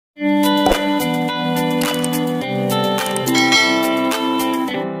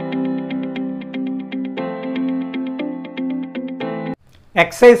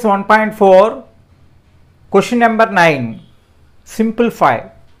Exercise 1.4, question number 9, simplify.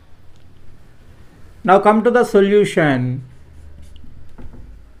 Now come to the solution.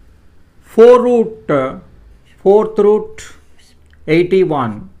 4th root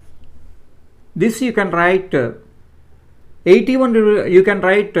 81. This you can write 81, you can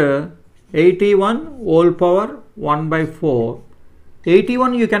write 81 whole power 1 by 4.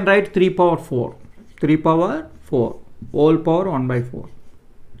 81 you can write 3 power 4. 3 power 4 whole power 1 by 4.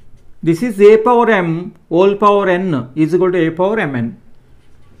 This is a power m whole power n is equal to a power mn.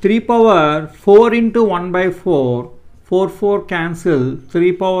 3 power 4 into 1 by 4. 4 cancel,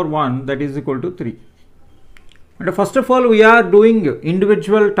 3 power 1, that is equal to 3. And first of all we are doing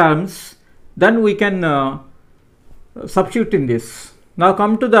individual terms, then we can substitute in this. Now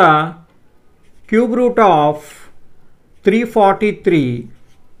come to the cube root of 343.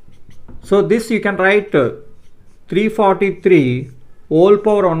 So this you can write 343 whole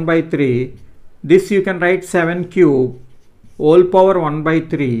power 1 by 3. This you can write 7 cube whole power 1 by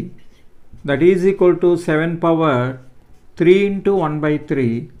 3. That is equal to 7 power 3 into 1 by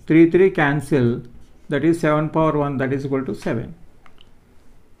 3. 3 cancel. That is 7 power 1. That is equal to 7.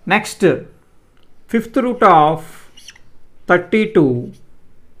 Next, 5th root of 32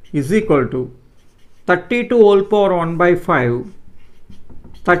 is equal to 32 whole power 1 by 5.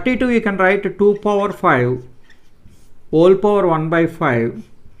 32 you can write 2 power 5 whole power 1 by 5.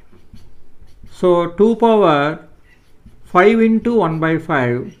 So 2 power 5 into 1 by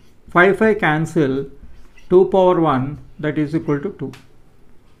 5. 5 cancel. 2 power 1, that is equal to 2.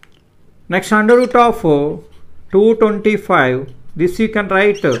 Next, under root of 225. This you can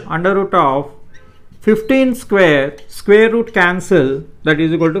write under root of 15 square root cancel, that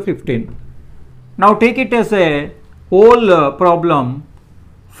is equal to 15. Now take it as a whole problem.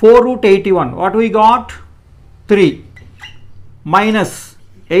 4 root 81. What we got? 3 minus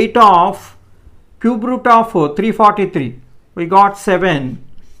 8 of cube root of 343. We got 7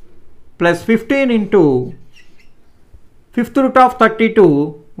 plus 15 into 5th root of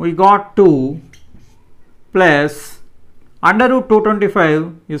 32. We got 2 plus under root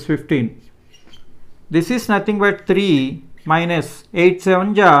 225 is 15. This is nothing but 3 minus 8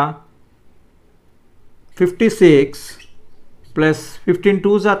 7 ja 56 plus 15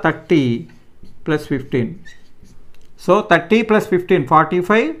 2s are 30 plus 15. So 30 plus 15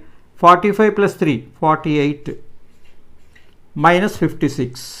 45, 45 plus 3 48 minus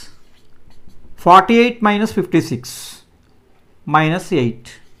 56. 48 minus 56 minus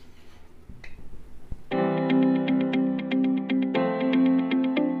 8.